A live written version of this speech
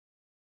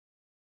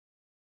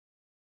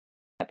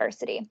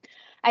University.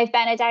 I've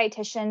been a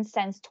dietitian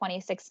since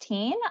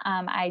 2016.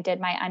 I did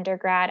my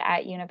undergrad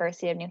at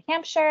University of New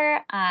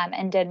Hampshire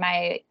and did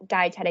my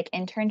dietetic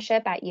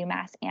internship at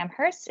UMass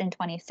Amherst in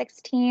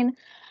 2016.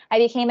 I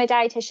became a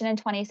dietitian in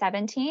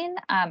 2017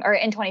 or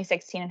in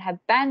 2016 and have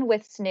been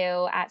with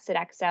SNHU at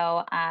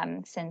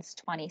Sodexo since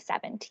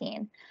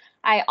 2017.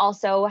 I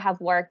also have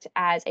worked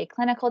as a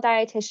clinical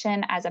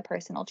dietitian, as a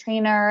personal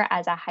trainer,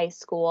 as a high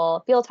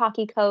school field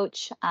hockey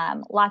coach,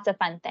 lots of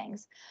fun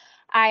things.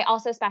 I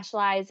also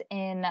specialize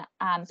in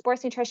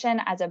sports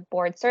nutrition as a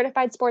board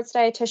certified sports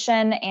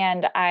dietitian,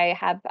 and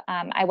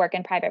I work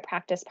in private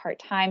practice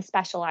part-time,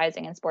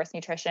 specializing in sports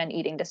nutrition,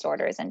 eating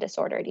disorders, and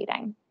disordered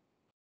eating.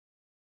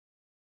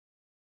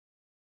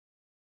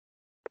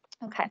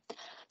 Okay,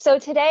 so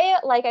today,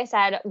 like I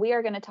said, we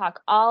are going to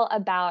talk all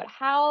about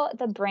how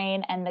the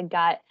brain and the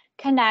gut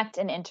connect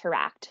and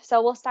interact.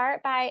 So we'll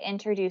start by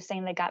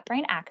introducing the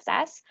gut-brain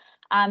axis.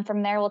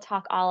 From there, we'll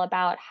talk all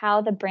about how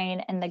the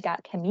brain and the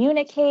gut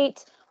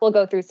communicate. We'll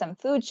go through some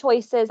food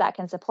choices that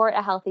can support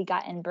a healthy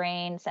gut and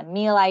brain, some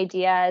meal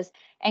ideas,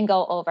 and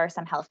go over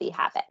some healthy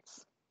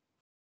habits.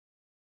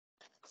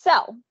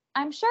 So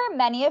I'm sure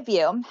many of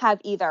you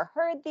have either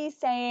heard these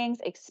sayings,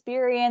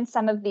 experienced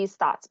some of these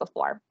thoughts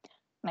before.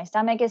 My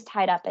stomach is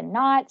tied up in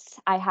knots.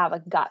 I have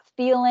a gut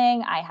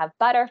feeling. I have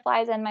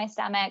butterflies in my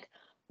stomach.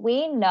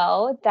 We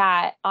know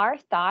that our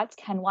thoughts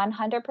can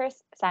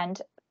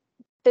 100%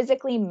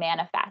 physically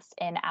manifest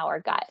in our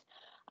gut.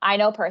 I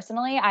know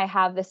personally, I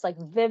have this like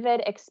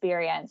vivid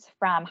experience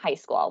from high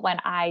school when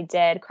I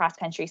did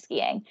cross-country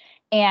skiing.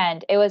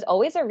 And it was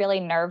always a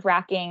really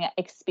nerve-wracking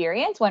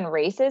experience when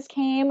races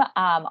came.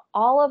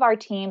 All of our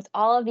teams,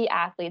 all of the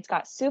athletes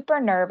got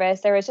super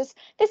nervous. There was just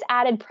this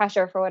added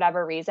pressure for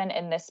whatever reason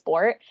in this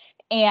sport.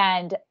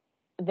 And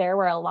there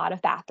were a lot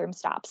of bathroom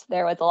stops.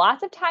 There was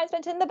lots of time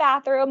spent in the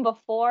bathroom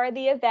before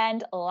the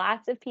event.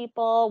 Lots of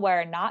people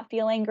were not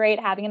feeling great,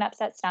 having an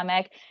upset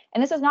stomach.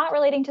 And this was not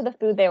relating to the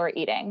food they were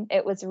eating.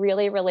 It was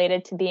really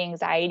related to the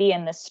anxiety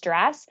and the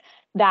stress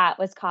that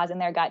was causing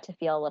their gut to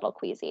feel a little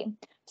queasy.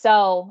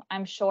 So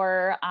I'm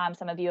sure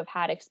some of you have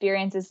had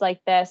experiences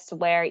like this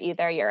where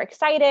either you're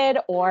excited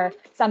or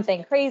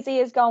something crazy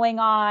is going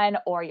on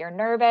or you're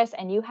nervous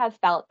and you have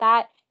felt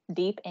that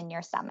deep in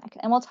your stomach.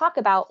 And we'll talk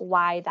about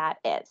why that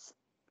is.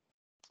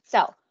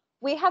 So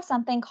we have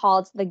something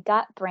called the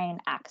gut-brain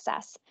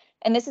axis,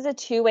 and this is a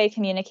two-way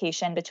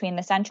communication between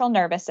the central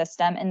nervous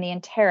system and the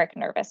enteric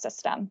nervous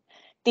system.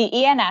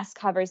 The ENS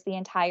covers the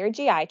entire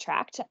GI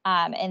tract,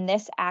 and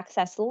this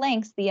axis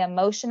links the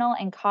emotional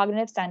and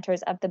cognitive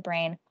centers of the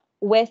brain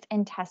with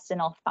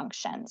intestinal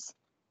functions.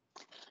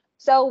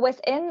 So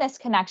within this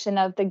connection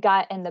of the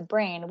gut and the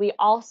brain, we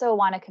also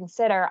want to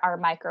consider our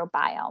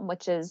microbiome,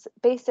 which is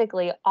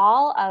basically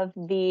all of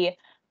the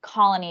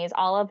colonies,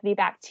 all of the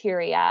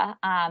bacteria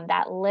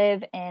that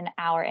live in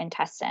our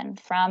intestine,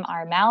 from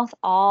our mouth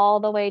all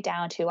the way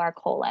down to our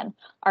colon.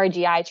 Our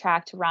GI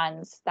tract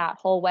runs that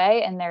whole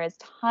way, and there is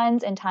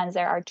tons and tons.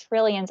 There are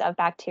trillions of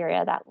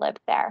bacteria that live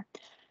there.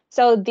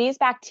 So these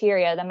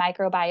bacteria, the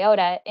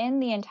microbiota in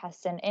the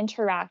intestine,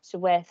 interact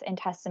with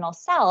intestinal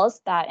cells,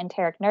 that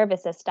enteric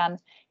nervous system,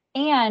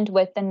 and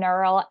with the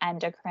neural,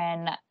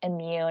 endocrine,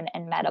 immune,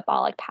 and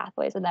metabolic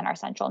pathways within our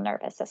central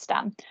nervous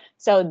system.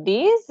 So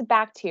these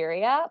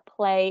bacteria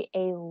play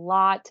a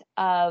lot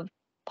of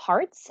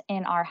parts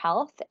in our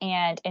health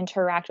and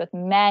interact with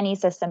many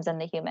systems in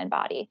the human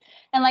body.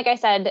 And like I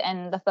said,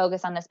 and the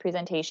focus on this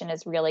presentation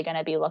is really going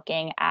to be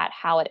looking at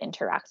how it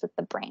interacts with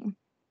the brain.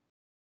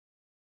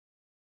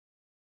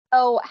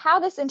 So how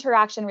this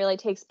interaction really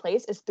takes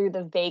place is through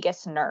the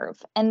vagus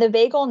nerve. And the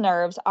vagal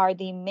nerves are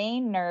the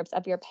main nerves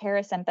of your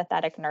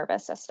parasympathetic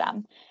nervous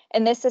system.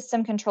 And this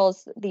system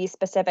controls the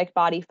specific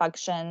body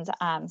functions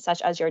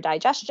such as your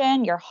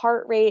digestion, your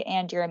heart rate,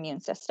 and your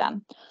immune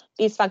system.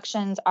 These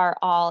functions are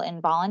all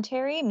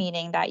involuntary,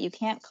 meaning that you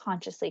can't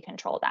consciously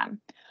control them.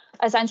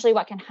 Essentially,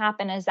 what can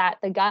happen is that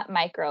the gut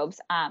microbes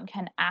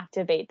can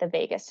activate the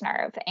vagus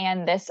nerve,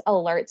 and this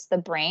alerts the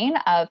brain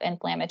of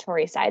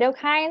inflammatory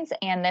cytokines,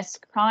 and this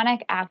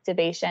chronic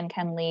activation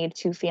can lead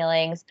to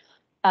feelings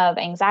of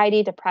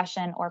anxiety,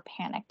 depression, or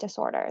panic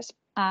disorders.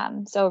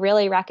 So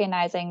really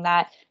recognizing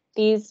that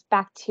these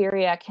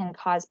bacteria can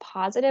cause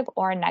positive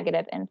or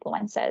negative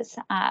influences.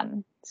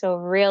 So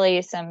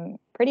really some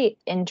pretty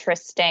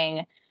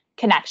interesting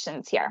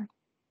connections here.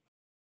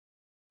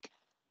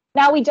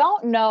 Now, we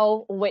don't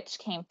know which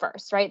came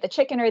first, right? The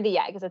chicken or the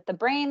egg. Is it the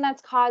brain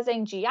that's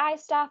causing GI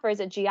stuff, or is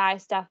it GI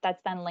stuff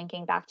that's then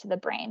linking back to the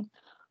brain?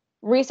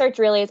 Research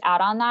really is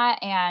out on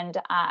that, and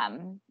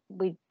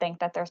we think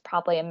that there's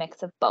probably a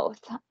mix of both.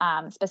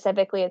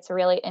 Specifically, it's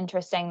really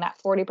interesting that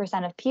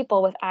 40% of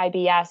people with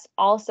IBS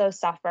also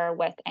suffer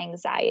with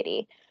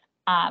anxiety.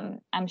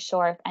 I'm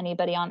sure if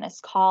anybody on this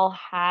call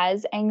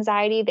has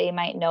anxiety, they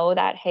might know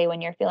that, hey,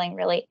 when you're feeling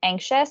really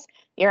anxious,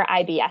 your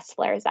IBS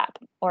flares up.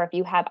 Or if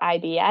you have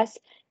IBS,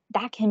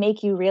 that can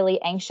make you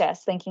really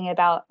anxious, thinking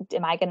about,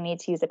 am I going to need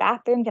to use a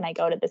bathroom? Can I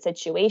go to the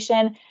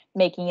situation?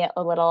 Making it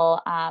a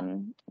little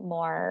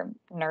more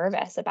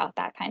nervous about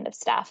that kind of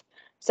stuff.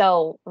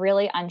 So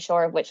really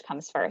unsure of which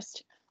comes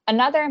first.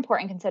 Another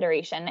important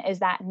consideration is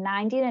that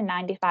 90 to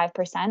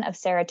 95% of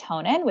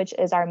serotonin, which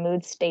is our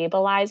mood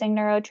stabilizing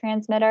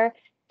neurotransmitter,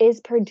 is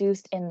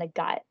produced in the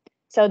gut.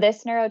 So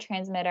this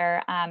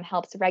neurotransmitter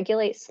helps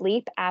regulate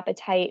sleep,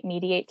 appetite,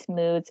 mediates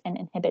moods, and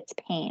inhibits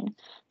pain.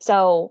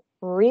 So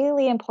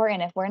really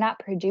important, if we're not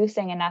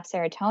producing enough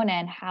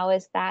serotonin, how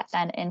is that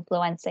then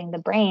influencing the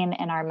brain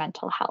and our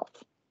mental health?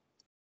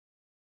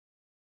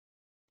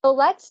 So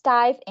let's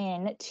dive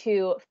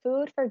into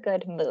food for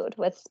good mood,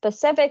 with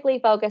specifically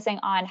focusing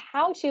on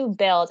how to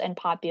build and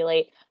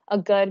populate a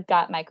good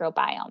gut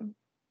microbiome.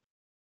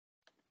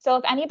 So,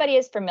 if anybody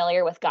is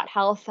familiar with gut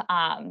health,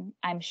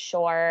 I'm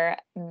sure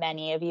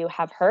many of you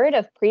have heard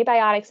of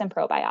prebiotics and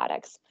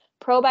probiotics.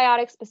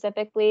 Probiotics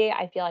specifically,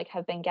 I feel like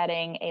have been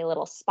getting a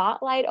little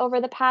spotlight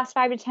over the past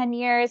 5 to 10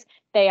 years.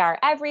 They are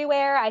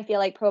everywhere. I feel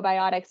like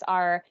probiotics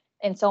are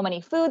in so many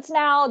foods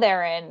now.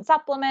 They're in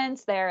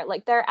supplements. They're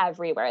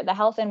everywhere. The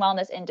health and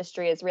wellness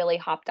industry is really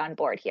hopped on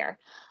board here.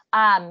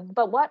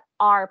 But what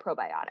are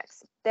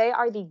probiotics? They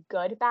are the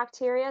good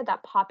bacteria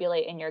that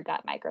populate in your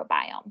gut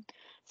microbiome.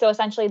 So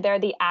essentially, they're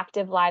the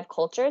active live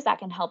cultures that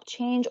can help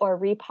change or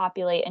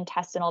repopulate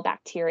intestinal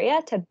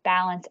bacteria to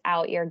balance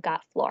out your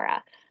gut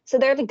flora. So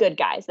they're the good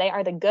guys. They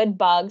are the good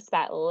bugs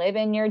that live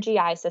in your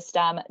GI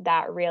system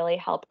that really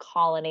help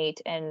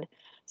colonate and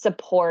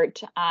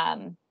support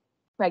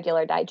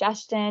regular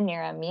digestion,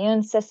 your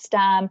immune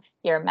system,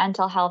 your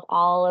mental health,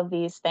 all of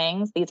these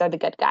things. These are the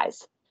good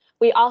guys.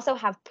 We also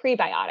have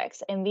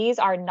prebiotics, and these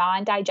are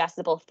non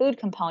digestible food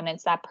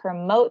components that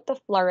promote the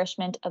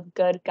flourishment of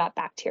good gut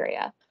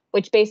bacteria,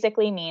 which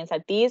basically means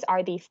that these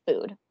are the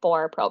food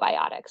for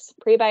probiotics.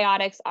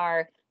 Prebiotics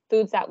are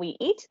foods that we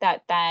eat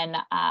that then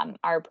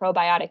our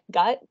probiotic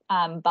gut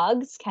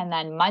bugs can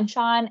then munch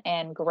on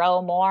and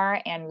grow more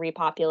and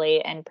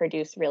repopulate and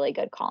produce really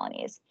good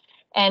colonies.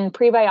 And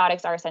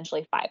prebiotics are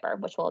essentially fiber,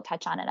 which we'll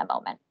touch on in a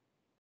moment.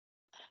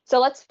 So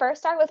let's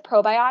first start with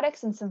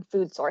probiotics and some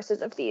food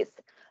sources of these.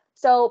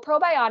 So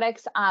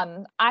probiotics,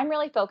 I'm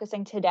really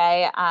focusing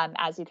today,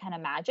 as you can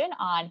imagine,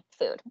 on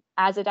food.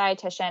 As a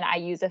dietitian, I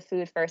use a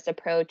food first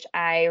approach.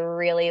 I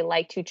really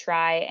like to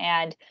try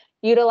and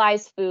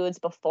utilize foods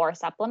before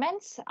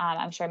supplements.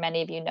 I'm sure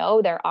many of you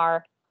know there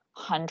are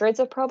hundreds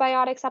of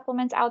probiotic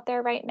supplements out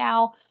there right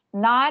now.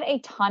 Not a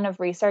ton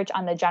of research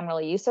on the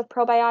general use of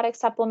probiotic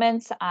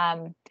supplements.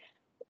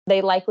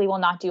 They likely will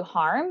not do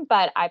harm,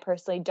 but I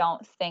personally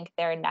don't think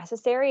they're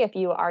necessary if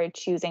you are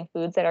choosing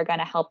foods that are going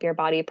to help your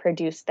body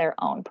produce their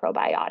own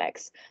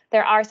probiotics.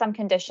 There are some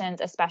conditions,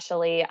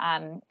 especially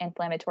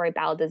inflammatory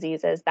bowel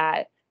diseases,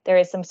 that there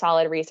is some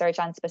solid research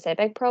on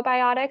specific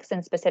probiotics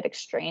and specific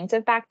strains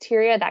of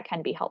bacteria that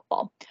can be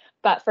helpful.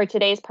 But for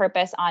today's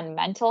purpose on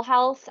mental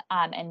health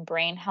and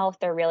brain health,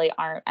 there really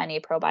aren't any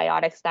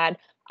probiotics that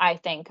I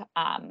think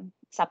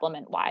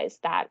supplement wise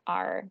that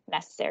are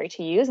necessary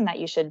to use and that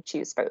you should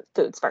choose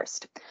foods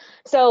first.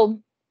 So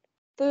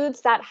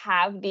foods that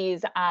have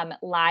these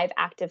live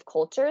active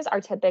cultures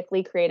are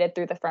typically created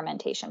through the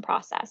fermentation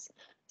process.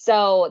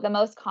 So the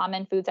most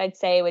common foods I'd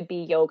say would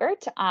be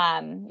yogurt.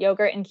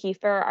 Yogurt and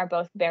kefir are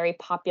both very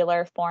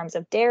popular forms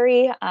of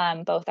dairy.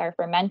 Both are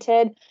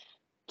fermented.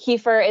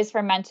 Kefir is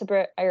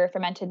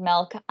fermented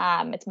milk.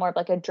 It's more of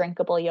like a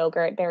drinkable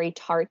yogurt, very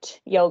tart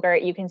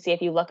yogurt. You can see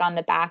if you look on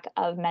the back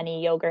of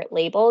many yogurt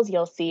labels,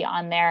 you'll see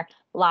on there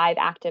live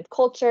active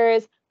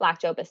cultures.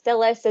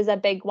 Lactobacillus is a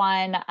big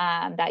one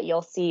that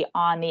you'll see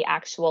on the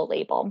actual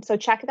label. So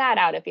check that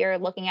out. If you're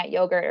looking at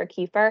yogurt or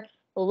kefir,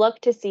 look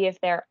to see if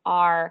there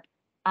are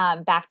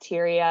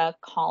bacteria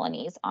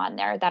colonies on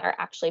there that are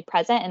actually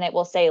present, and it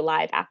will say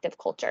live active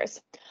cultures.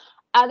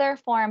 Other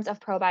forms of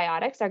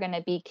probiotics are going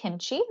to be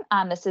kimchi.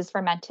 This is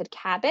fermented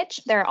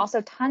cabbage. There are also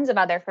tons of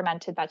other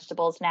fermented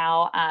vegetables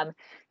now.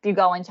 If you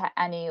go into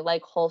any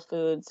like Whole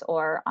Foods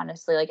or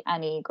honestly like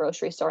any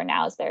grocery store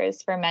now,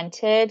 there's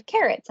fermented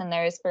carrots and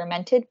there's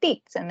fermented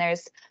beets and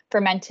there's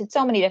fermented,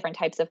 so many different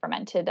types of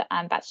fermented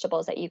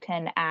vegetables that you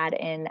can add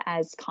in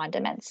as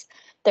condiments.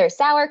 There's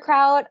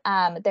sauerkraut.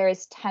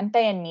 There's tempeh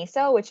and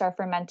miso, which are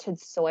fermented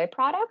soy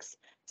products.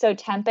 So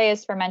tempeh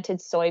is fermented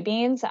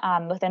soybeans.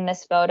 Within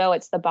this photo,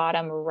 it's the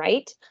bottom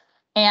right.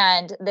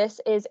 And this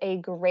is a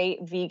great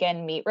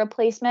vegan meat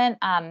replacement.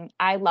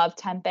 I love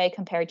tempeh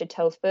compared to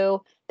tofu.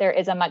 There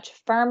is a much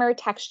firmer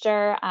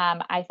texture.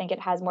 I think it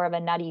has more of a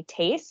nutty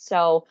taste.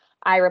 So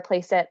I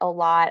replace it a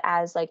lot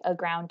as like a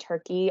ground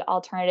turkey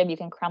alternative. You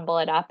can crumble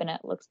it up and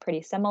it looks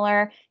pretty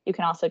similar. You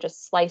can also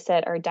just slice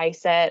it or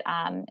dice it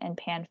and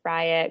pan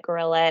fry it,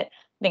 grill it.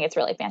 I think it's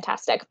really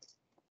fantastic.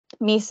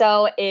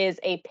 Miso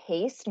is a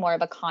paste, more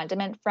of a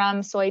condiment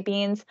from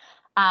soybeans.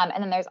 And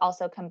then there's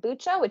also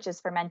kombucha, which is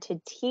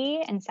fermented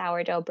tea, and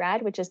sourdough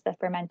bread, which is the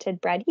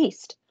fermented bread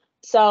yeast.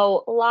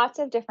 So lots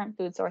of different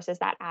food sources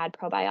that add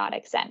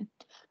probiotics in.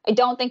 I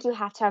don't think you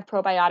have to have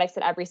probiotics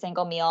at every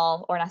single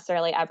meal or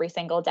necessarily every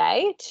single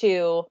day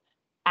to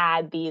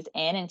add these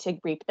in and to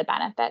reap the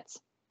benefits.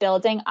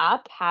 Building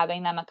up,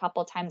 having them a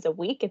couple times a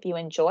week if you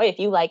enjoy, if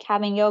you like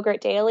having yogurt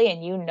daily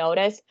and you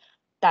notice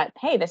that,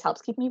 hey, this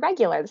helps keep me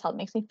regular, this helps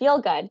makes me feel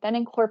good, then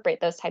incorporate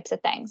those types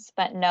of things,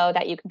 but know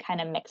that you can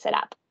kind of mix it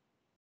up.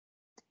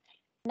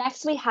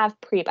 Next, we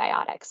have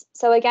prebiotics.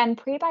 So again,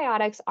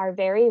 prebiotics are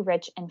very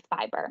rich in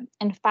fiber,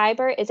 and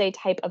fiber is a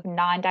type of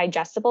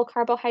non-digestible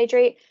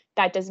carbohydrate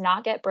that does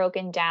not get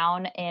broken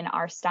down in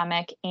our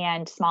stomach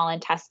and small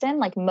intestine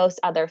like most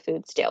other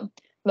foods do.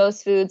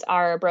 Most foods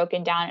are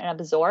broken down and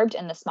absorbed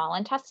in the small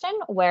intestine,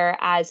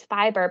 whereas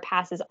fiber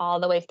passes all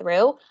the way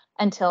through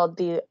until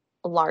the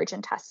large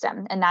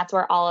intestine. And that's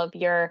where all of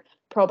your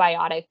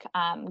probiotic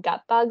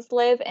gut bugs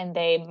live, and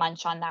they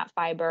munch on that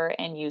fiber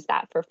and use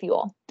that for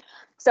fuel.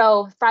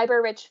 So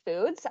fiber-rich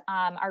foods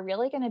are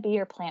really going to be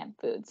your plant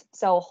foods.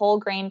 So whole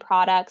grain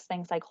products,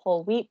 things like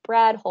whole wheat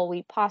bread, whole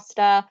wheat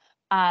pasta,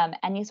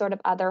 any sort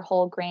of other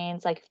whole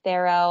grains like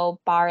farro,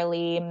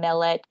 barley,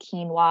 millet,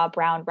 quinoa,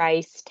 brown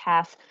rice,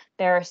 teff.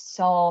 There are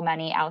so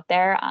many out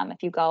there.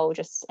 If you go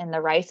just in the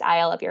rice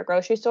aisle of your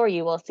grocery store,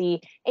 you will see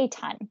a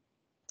ton.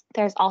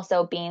 There's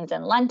also beans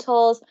and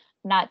lentils,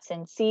 nuts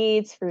and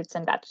seeds, fruits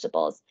and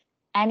vegetables.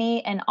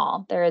 Any and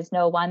all. There is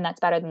no one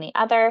that's better than the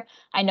other.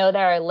 I know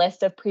there are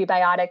lists of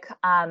prebiotic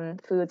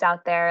foods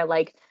out there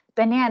like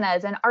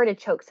bananas and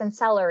artichokes and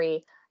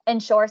celery.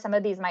 And sure, some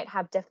of these might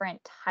have different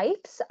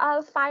types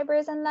of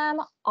fibers in them.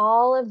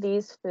 All of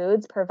these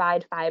foods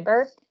provide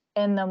fiber.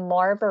 And the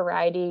more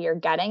variety you're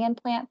getting in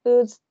plant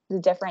foods, the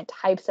different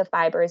types of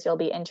fibers you'll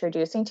be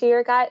introducing to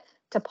your gut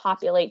to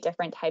populate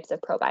different types of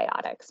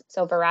probiotics.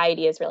 So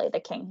variety is really the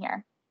king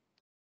here.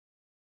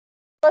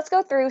 Let's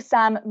go through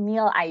some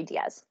meal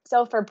ideas.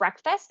 So for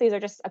breakfast, these are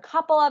just a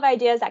couple of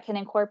ideas that can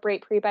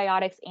incorporate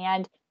prebiotics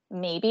and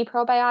maybe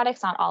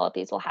probiotics. Not all of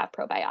these will have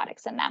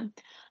probiotics in them.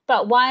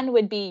 But one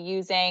would be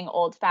using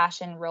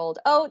old-fashioned rolled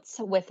oats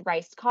with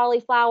riced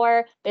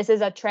cauliflower. This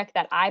is a trick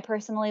that I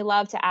personally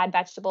love to add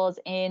vegetables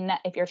in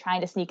if you're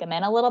trying to sneak them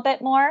in a little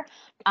bit more.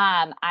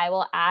 I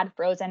will add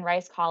frozen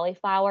riced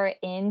cauliflower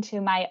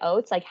into my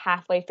oats like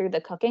halfway through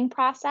the cooking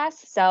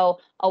process. So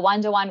a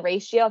 1-to-1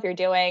 ratio, if you're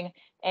doing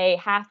a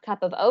half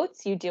cup of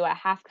oats, you do a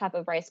half cup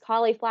of riced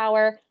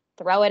cauliflower,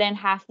 throw it in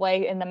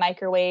halfway in the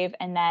microwave,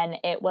 and then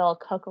it will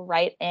cook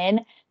right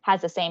in.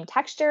 Has the same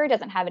texture,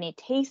 doesn't have any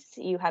taste.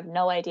 You have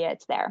no idea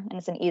it's there. And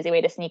it's an easy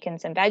way to sneak in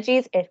some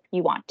veggies if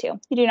you want to.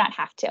 You do not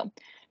have to.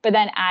 But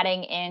then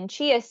adding in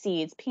chia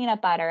seeds,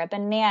 peanut butter, a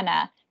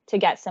banana to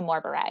get some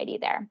more variety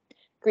there.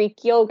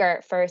 Greek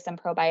yogurt for some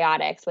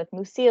probiotics with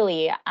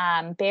muesli,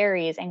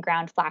 berries, and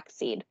ground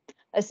flaxseed.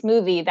 A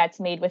smoothie that's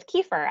made with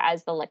kefir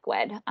as the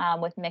liquid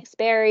with mixed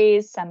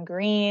berries, some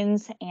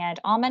greens, and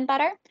almond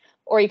butter.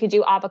 Or you could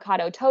do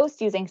avocado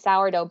toast using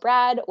sourdough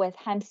bread with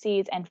hemp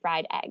seeds and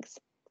fried eggs.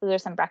 So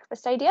there's some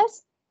breakfast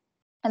ideas.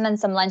 And then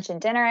some lunch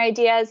and dinner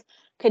ideas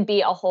could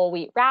be a whole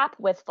wheat wrap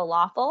with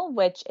falafel,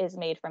 which is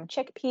made from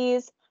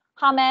chickpeas,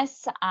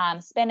 hummus,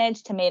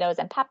 spinach, tomatoes,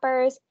 and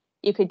peppers.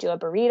 You could do a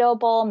burrito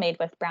bowl made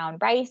with brown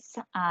rice,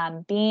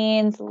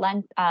 beans,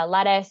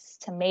 lettuce,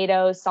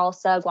 tomatoes,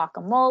 salsa,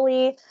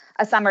 guacamole,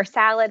 a summer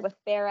salad with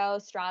farro,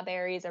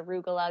 strawberries,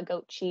 arugula,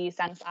 goat cheese,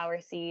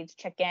 sunflower seeds,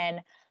 chicken.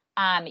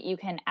 You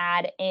can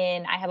add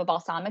in, I have a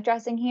balsamic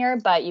dressing here,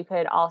 but you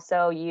could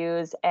also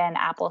use an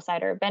apple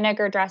cider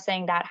vinegar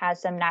dressing that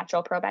has some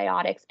natural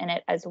probiotics in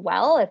it as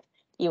well, if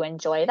you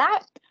enjoy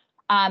that.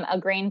 A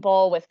grain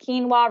bowl with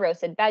quinoa,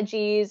 roasted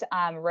veggies,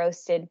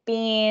 roasted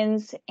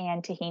beans,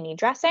 and tahini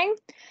dressing.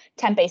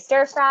 Tempeh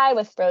stir fry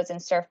with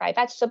frozen stir fry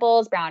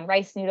vegetables, brown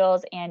rice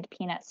noodles, and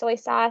peanut soy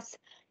sauce.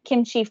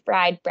 Kimchi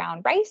fried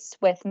brown rice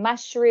with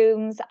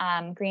mushrooms,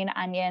 green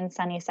onions,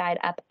 sunny side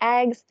up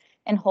eggs,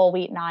 and whole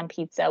wheat naan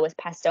pizza with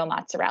pesto,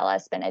 mozzarella,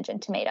 spinach,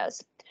 and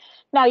tomatoes.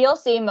 Now, you'll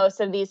see most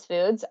of these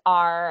foods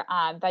are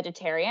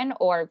vegetarian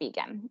or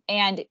vegan,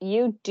 and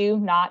you do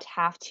not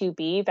have to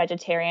be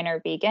vegetarian or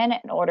vegan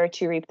in order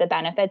to reap the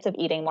benefits of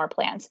eating more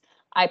plants.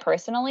 I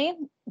personally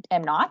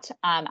am not.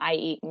 I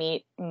eat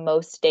meat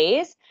most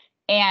days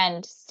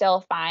and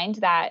still find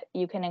that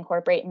you can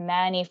incorporate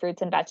many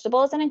fruits and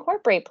vegetables and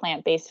incorporate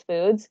plant-based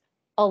foods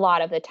a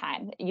lot of the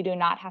time. You do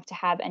not have to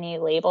have any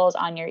labels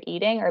on your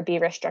eating or be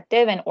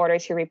restrictive in order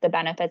to reap the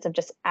benefits of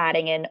just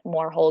adding in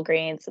more whole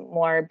grains,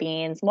 more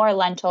beans, more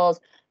lentils,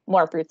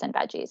 more fruits and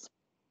veggies.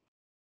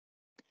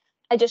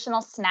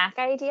 Additional snack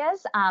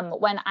ideas.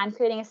 When I'm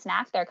creating a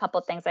snack, there are a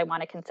couple of things I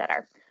want to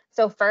consider.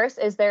 So first,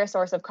 is there a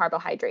source of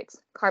carbohydrates?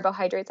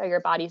 Carbohydrates are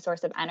your body's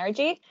source of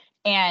energy,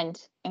 and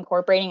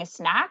incorporating a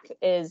snack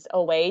is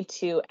a way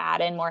to add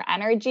in more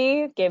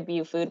energy, give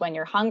you food when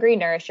you're hungry,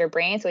 nourish your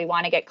brain. So we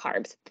want to get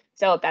carbs.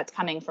 So if that's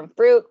coming from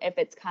fruit, if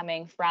it's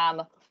coming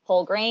from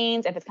whole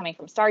grains, if it's coming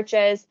from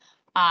starches,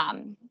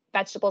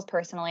 vegetables,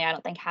 personally, I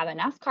don't think have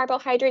enough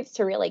carbohydrates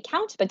to really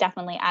count, but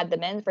definitely add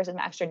them in for some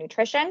extra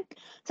nutrition.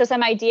 So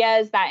some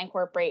ideas that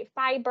incorporate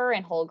fiber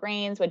and whole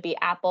grains would be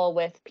apple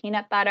with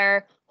peanut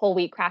butter, whole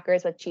wheat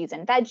crackers with cheese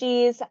and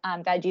veggies,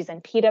 veggies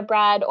and pita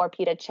bread or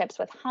pita chips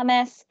with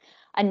hummus,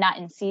 a nut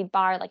and seed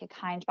bar like a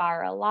Kind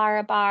bar or a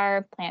Lara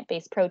bar,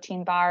 plant-based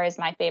protein bars.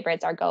 My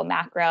favorites are Go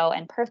Macro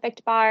and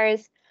Perfect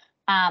bars,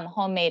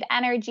 homemade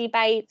energy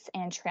bites,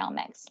 and trail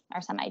mix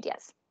are some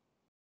ideas.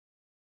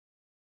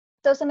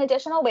 So some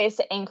additional ways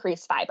to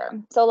increase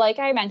fiber. So like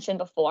I mentioned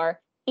before,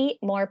 eat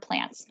more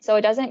plants. So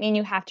it doesn't mean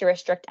you have to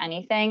restrict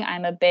anything.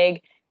 I'm a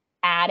big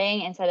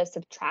adding instead of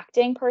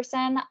subtracting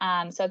person.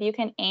 So if you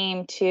can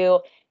aim to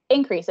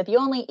increase, if you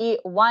only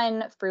eat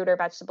one fruit or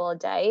vegetable a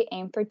day,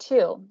 aim for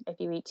two. If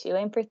you eat two,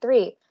 aim for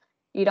three.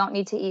 You don't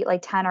need to eat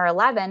like 10 or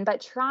 11,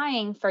 but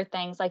trying for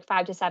things like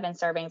 5 to 7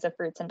 servings of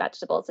fruits and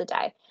vegetables a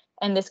day.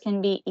 And this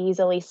can be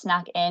easily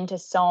snuck into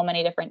so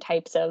many different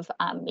types of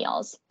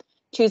meals.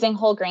 Choosing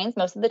whole grains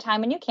most of the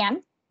time when you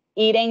can.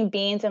 Eating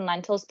beans and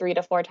lentils 3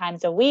 to 4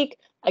 times a week.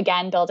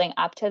 Again, building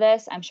up to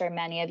this, I'm sure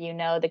many of you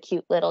know the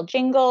cute little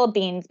jingle,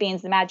 beans,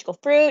 beans, the magical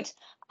fruit.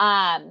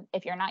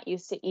 If you're not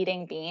used to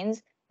eating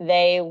beans,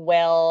 they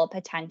will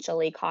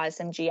potentially cause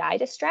some GI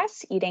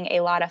distress. Eating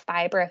a lot of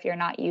fiber, if you're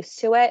not used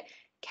to it,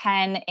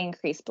 can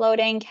increase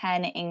bloating,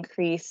 can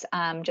increase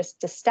just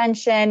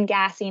distension,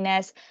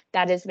 gassiness.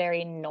 That is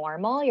very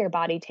normal. Your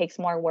body takes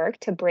more work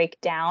to break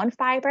down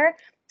fiber.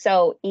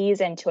 So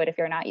ease into it if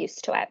you're not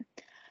used to it.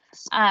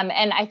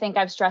 And I think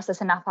I've stressed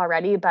this enough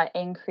already, but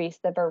increase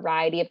the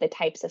variety of the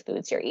types of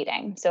foods you're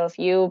eating. So if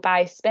you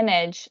buy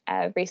spinach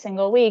every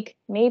single week,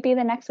 maybe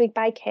the next week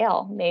buy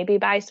kale, maybe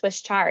buy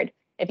Swiss chard.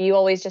 If you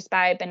always just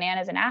buy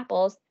bananas and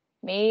apples,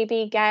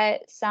 maybe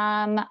get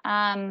some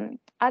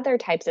other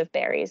types of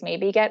berries,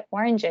 maybe get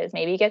oranges,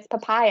 maybe get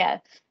papaya.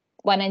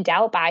 When in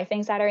doubt, buy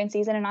things that are in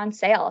season and on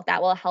sale.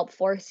 That will help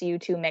force you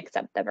to mix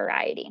up the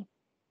variety.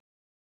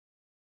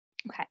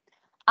 Okay.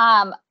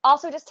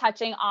 Also just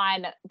touching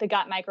on the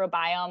gut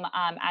microbiome,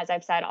 as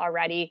I've said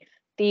already,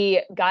 the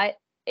gut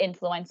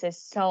influences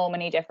so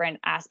many different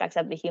aspects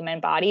of the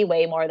human body,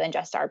 way more than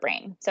just our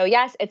brain. So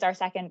yes, it's our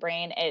second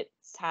brain. It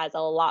has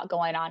a lot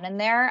going on in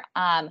there,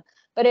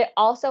 but it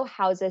also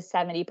houses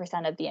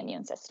 70% of the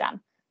immune system.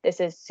 This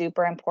is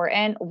super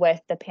important with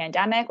the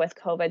pandemic, with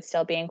COVID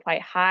still being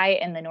quite high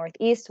in the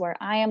Northeast where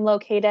I am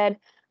located.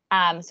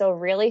 So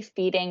really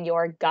feeding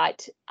your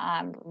gut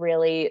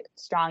really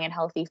strong and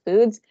healthy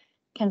foods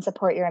can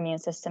support your immune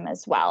system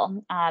as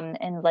well.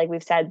 And like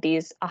we've said,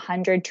 these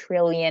 100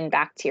 trillion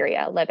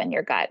bacteria live in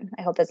your gut.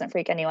 I hope it doesn't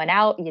freak anyone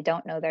out. You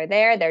don't know they're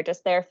there. They're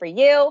just there for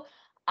you.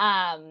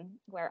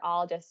 We're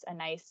all just a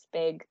nice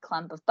big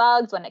clump of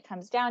bugs when it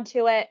comes down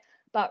to it.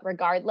 But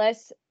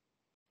regardless,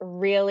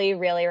 really,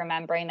 really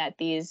remembering that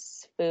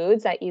these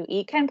foods that you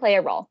eat can play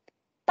a role,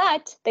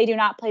 but they do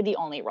not play the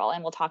only role.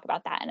 And we'll talk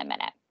about that in a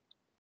minute.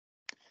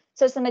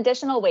 So some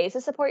additional ways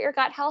to support your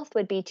gut health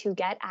would be to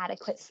get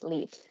adequate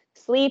sleep.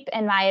 Sleep,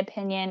 in my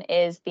opinion,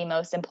 is the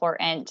most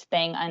important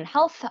thing on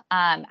health.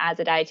 As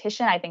a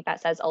dietitian, I think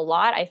that says a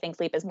lot. I think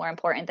sleep is more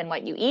important than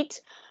what you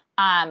eat.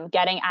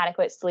 Getting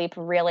adequate sleep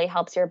really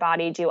helps your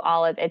body do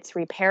all of its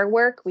repair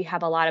work. We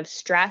have a lot of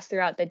stress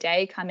throughout the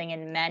day coming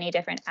in many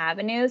different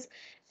avenues,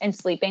 and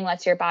sleeping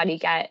lets your body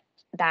get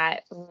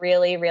that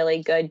really,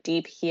 really good,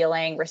 deep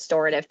healing,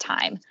 restorative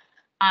time.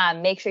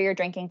 Make sure you're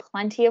drinking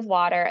plenty of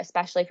water,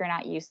 especially if you're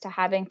not used to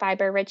having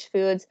fiber-rich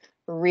foods.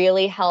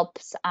 Really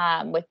helps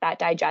with that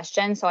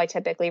digestion. So I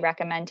typically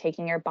recommend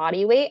taking your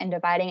body weight and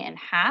dividing it in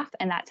half,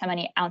 and that's how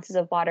many ounces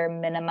of water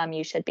minimum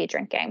you should be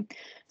drinking.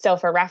 So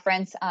for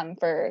reference,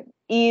 for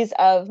ease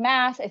of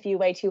math, if you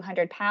weigh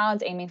 200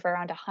 pounds, aiming for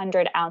around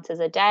 100 ounces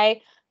a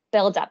day,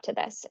 build up to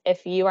this.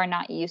 If you are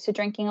not used to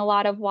drinking a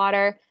lot of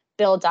water,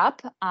 build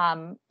up.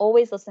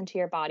 Always listen to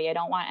your body. I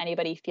don't want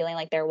anybody feeling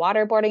like they're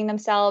waterboarding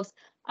themselves.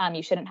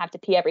 You shouldn't have to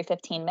pee every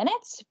 15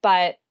 minutes,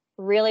 but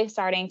really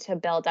starting to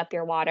build up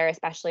your water,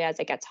 especially as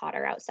it gets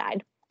hotter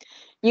outside.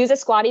 Use a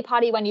squatty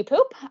potty when you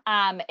poop.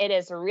 It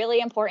is really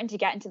important to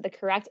get into the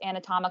correct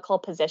anatomical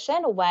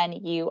position when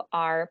you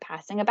are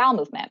passing a bowel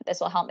movement. This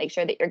will help make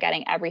sure that you're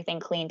getting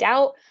everything cleaned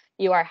out.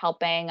 You are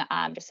helping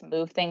just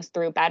move things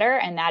through better.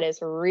 And that is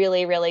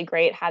really, really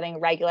great, having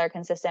regular,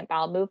 consistent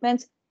bowel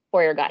movements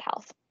for your gut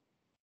health.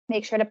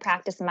 Make sure to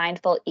practice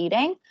mindful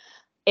eating.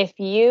 If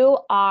you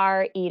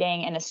are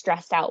eating in a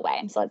stressed out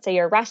way, so let's say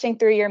you're rushing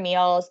through your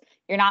meals,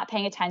 you're not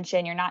paying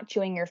attention, you're not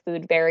chewing your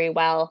food very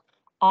well,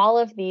 all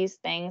of these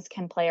things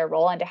can play a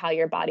role into how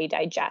your body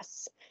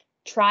digests.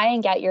 Try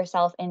and get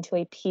yourself into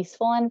a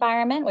peaceful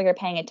environment where you're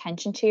paying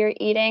attention to your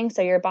eating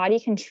so your body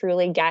can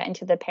truly get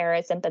into the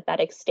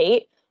parasympathetic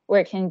state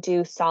where it can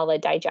do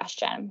solid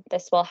digestion.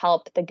 This will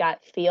help the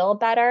gut feel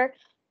better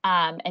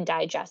and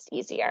digest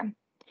easier.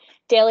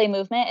 Daily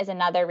movement is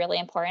another really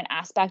important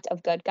aspect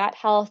of good gut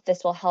health.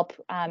 This will help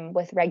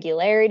with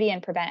regularity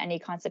and prevent any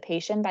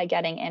constipation by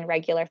getting in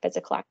regular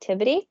physical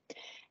activity.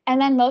 And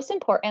then most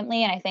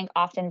importantly, and I think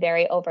often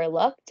very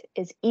overlooked,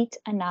 is eat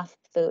enough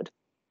food.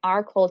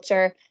 Our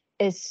culture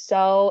is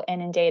so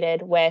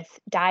inundated with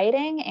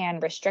dieting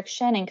and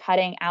restriction and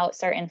cutting out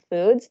certain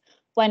foods,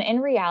 when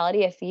in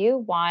reality, if you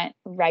want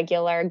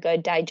regular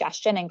good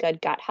digestion and good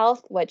gut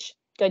health, which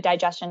good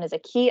digestion is a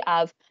key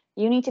of,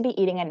 you need to be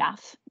eating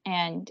enough.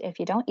 And if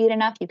you don't eat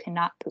enough, you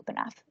cannot poop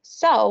enough.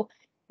 So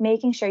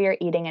making sure you're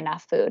eating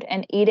enough food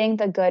and eating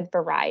the good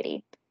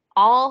variety.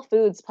 All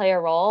foods play a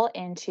role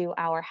into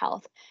our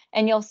health.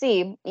 And you'll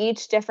see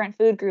each different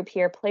food group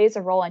here plays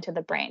a role into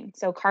the brain.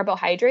 So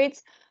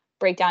carbohydrates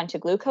break down to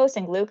glucose,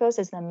 and glucose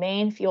is the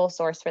main fuel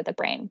source for the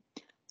brain.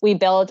 We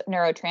build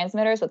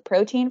neurotransmitters with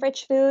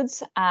protein-rich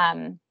foods,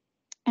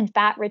 and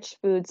fat-rich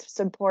foods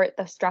support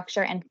the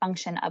structure and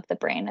function of the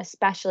brain,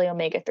 especially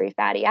omega-3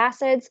 fatty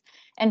acids,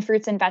 and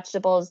fruits and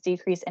vegetables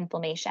decrease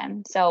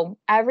inflammation. So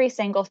every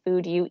single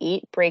food you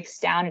eat breaks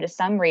down into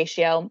some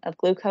ratio of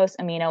glucose,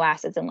 amino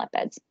acids, and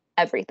lipids,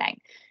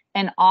 everything.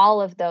 And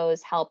all of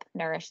those help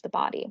nourish the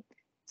body.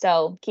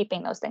 So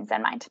keeping those things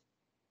in mind.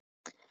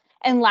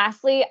 And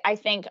lastly, I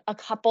think a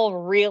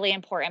couple really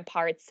important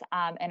parts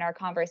in our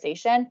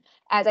conversation.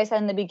 As I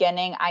said in the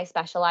beginning, I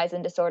specialize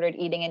in disordered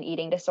eating and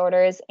eating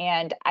disorders.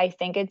 And I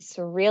think it's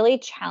really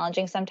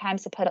challenging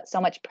sometimes to put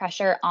so much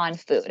pressure on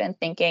food and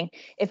thinking,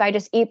 if I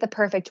just eat the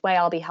perfect way,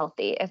 I'll be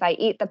healthy. If I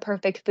eat the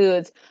perfect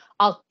foods,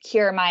 I'll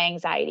cure my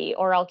anxiety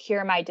or I'll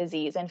cure my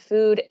disease. And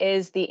food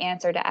is the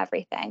answer to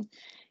everything.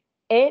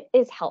 It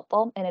is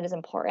helpful and it is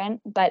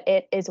important, but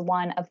it is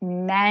one of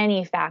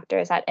many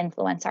factors that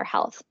influence our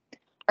health.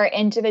 Our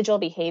individual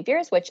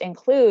behaviors, which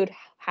include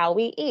how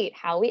we eat,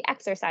 how we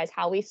exercise,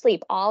 how we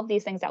sleep, all of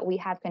these things that we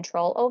have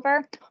control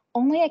over,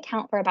 only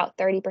account for about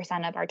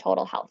 30% of our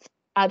total health.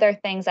 Other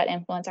things that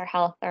influence our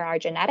health are our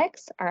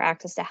genetics, our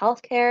access to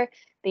healthcare,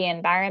 the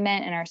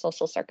environment, and our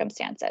social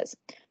circumstances.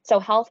 So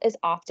health is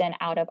often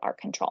out of our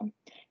control.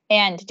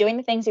 And doing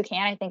the things you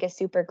can, I think, is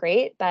super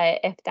great.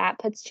 But if that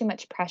puts too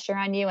much pressure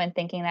on you and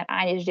thinking that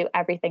I need to do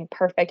everything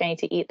perfect, I need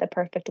to eat the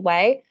perfect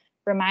way,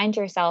 remind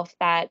yourself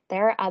that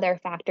there are other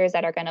factors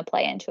that are going to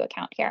play into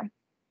account here.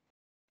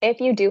 If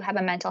you do have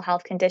a mental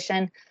health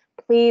condition,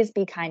 please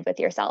be kind with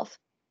yourself.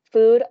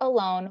 Food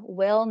alone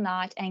will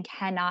not and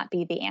cannot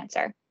be the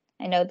answer.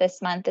 I know this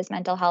month is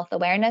Mental Health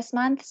Awareness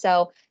Month,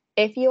 so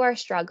if you are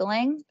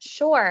struggling,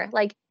 sure,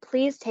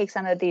 please take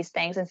some of these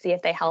things and see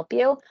if they help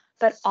you,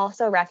 but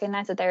also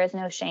recognize that there is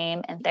no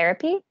shame in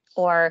therapy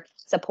or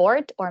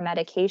support or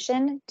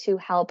medication to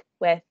help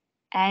with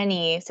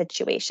any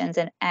situations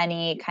and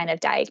any kind of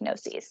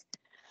diagnoses.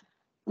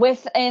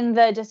 Within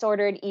the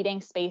disordered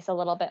eating space a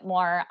little bit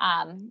more,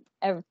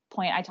 a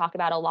point I talk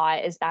about a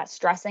lot is that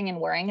stressing and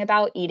worrying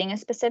about eating a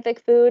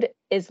specific food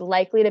is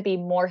likely to be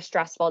more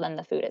stressful than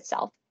the food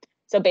itself.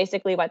 So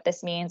basically what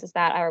this means is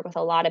that I work with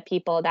a lot of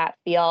people that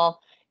feel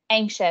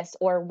anxious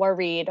or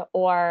worried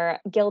or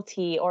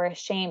guilty or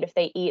ashamed if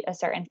they eat a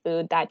certain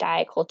food that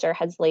diet culture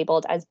has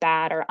labeled as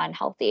bad or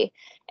unhealthy.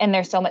 And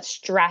there's so much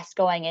stress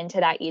going into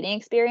that eating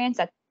experience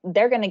that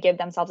they're going to give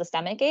themselves a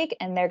stomach ache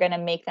and they're going to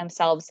make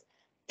themselves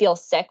feel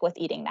sick with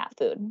eating that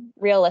food.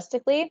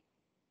 Realistically,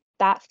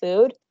 that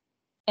food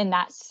and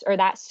that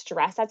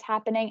stress that's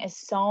happening is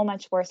so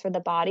much worse for the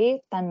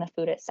body than the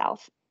food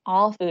itself.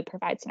 All food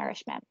provides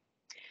nourishment.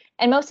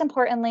 And most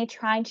importantly,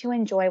 trying to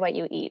enjoy what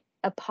you eat.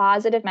 A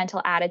positive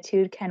mental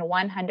attitude can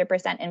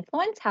 100%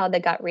 influence how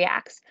the gut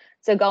reacts.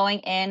 So going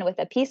in with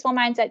a peaceful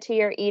mindset to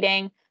your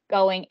eating,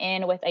 going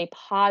in with a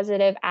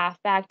positive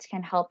affect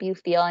can help you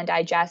feel and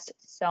digest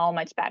so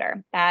much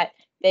better. That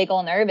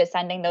vagal nerve is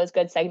sending those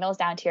good signals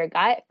down to your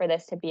gut for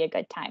this to be a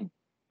good time.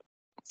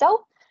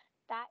 So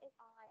that is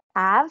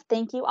all I have.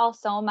 Thank you all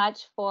so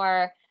much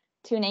for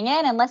tuning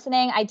in and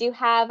listening. I do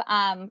have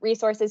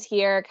resources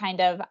here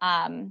kind of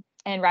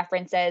and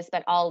references,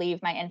 but I'll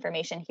leave my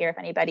information here. If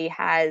anybody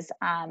has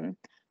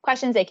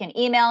questions, they can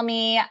email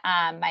me.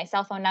 My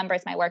cell phone number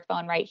is my work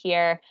phone right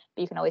here,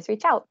 but you can always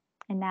reach out.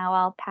 And now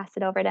I'll pass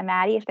it over to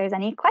Maddie if there's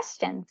any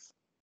questions.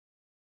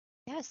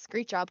 Yes,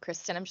 great job,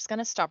 Kristen. I'm just going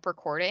to stop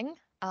recording.